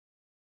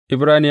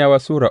Ibraniyawa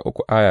Sura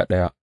 3 aya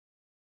 1.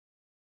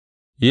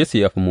 Yesu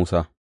ya fi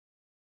Musa.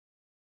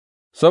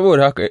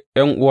 Saboda haka,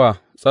 ’yan'uwa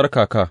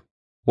tsarkaka,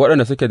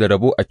 waɗanda suke da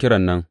rabo a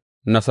kiran nan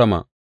na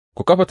sama,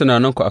 ku kafa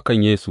tunaninku a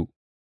kan Yesu,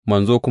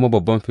 manzo kuma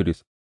babban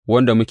firist,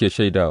 wanda muke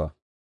shaidawa,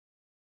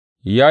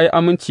 ya yi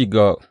aminci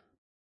ga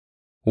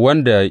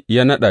wanda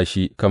ya naɗa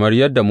shi, kamar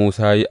yadda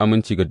Musa ya yi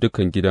aminci ga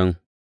dukan gidan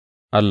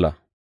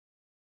Allah.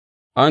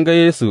 An ga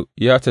Yesu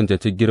ya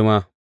cancanci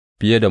girma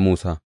fiye da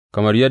Musa,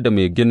 kamar yadda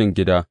mai ginin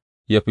gida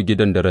ya fi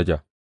gidan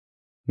daraja,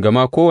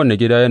 gama kowane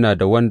gida yana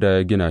da wanda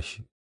ya gina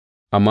shi,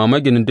 amma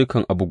maginin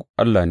dukan abu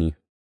Allah ne.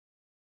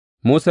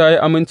 Musa ya yi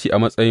aminci a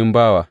matsayin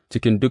bawa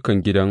cikin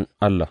dukan gidan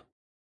Allah,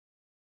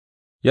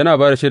 yana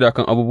ba da shaida a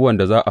kan abubuwan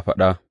da za a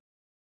faɗa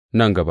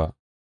nan gaba,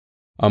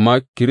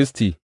 amma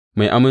Kiristi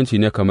mai aminci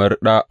ne kamar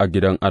ɗa a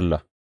gidan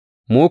Allah,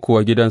 mu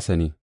kuwa gidansa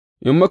ne,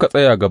 in muka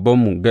tsaya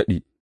gabanmu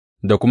gaɗi,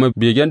 da kuma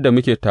begen da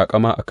muke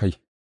taƙama a kai,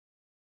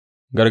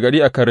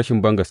 gargaɗi a kan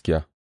rashin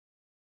bangaskiya,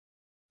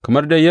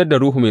 kamar dai yadda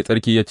Ruhu Mai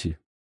Tsarki ya ce,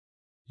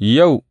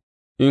 Yau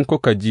in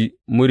kuka ji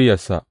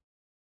muryarsa,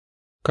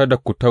 kada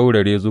ku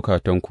taurare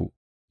zukatanku,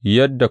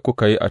 yadda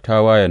kuka yi a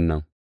tawayen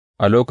nan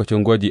a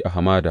lokacin gwaji a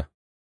hamada,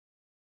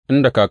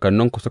 inda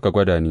kakanninku suka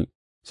gwada ni,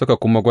 suka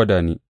kuma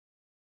gwada ni,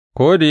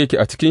 ko da yake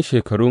a cikin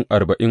shekarun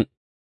 40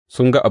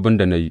 sun ga abin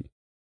da na yi,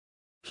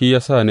 shi ya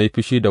sa na yi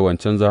fushi da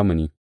wancan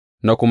zamani,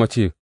 na kuma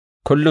ce,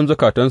 Kullum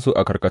zukatansu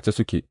a karkace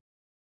suke,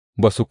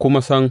 ba su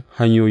kuma san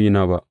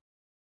hanyoyina ba.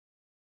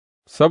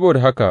 Saboda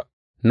haka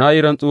na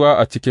yi rantsuwa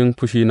a cikin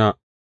fushina,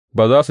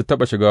 ba za su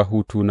taɓa shiga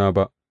hutuna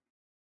ba.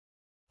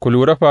 Ku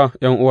lura fa,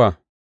 ’yan'uwa,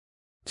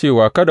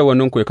 cewa kada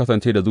waninku ya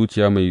kasance da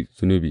zuciya mai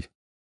zunubi,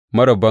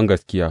 marar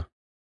bangaskiya,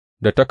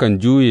 da takan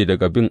juye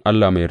daga bin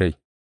Allah mai rai,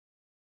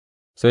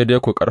 sai dai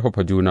ku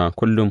ƙarfafa juna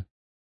kullum,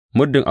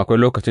 muddin akwai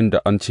lokacin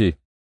da an ce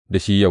da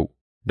shi yau,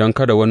 don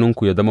kada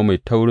waninku ya zama mai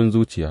taurin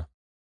zuciya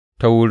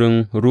ta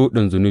wurin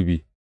ruɗin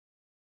zunubi.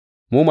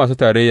 Mu masu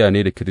tarayya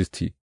ne da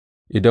Kiristi,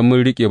 idan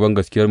mun riƙe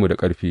bangaskiyarmu da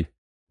ƙarfi,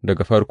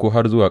 daga farko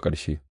har zuwa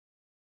ƙarshe,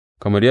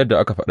 kamar yadda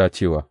aka faɗa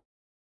cewa,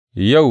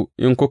 Yau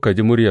in kuka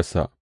ji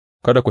muryarsa,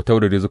 kada ku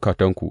taurare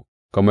zukatanku,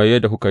 kamar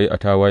yadda kuka yi a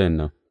tawayen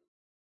nan.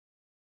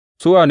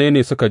 Su wane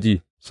ne suka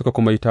ji suka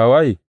kuma yi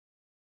tawaye?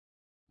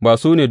 Ba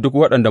su ne duk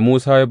waɗanda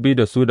Musa ya bi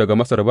da su daga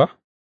Masar ba?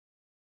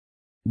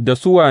 Da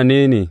su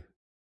wane ne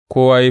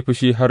kowa ya yi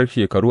fushi har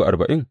shekaru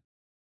 40?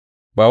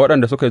 Ba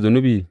waɗanda suka yi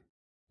zunubi,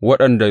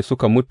 waɗanda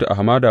suka mutu a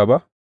hamada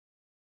ba?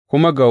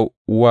 Kuma ga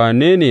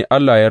wane ne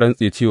Allah ya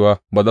rantse cewa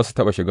ba za su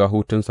taɓa shiga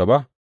hutunsa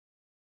ba,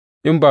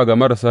 in ba ga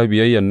marasa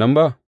biyayyan nan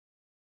ba?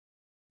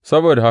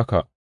 Saboda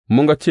haka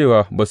mun ga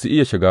cewa ba su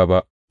iya shiga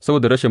ba,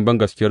 saboda rashin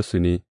bangaskiyarsu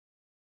ne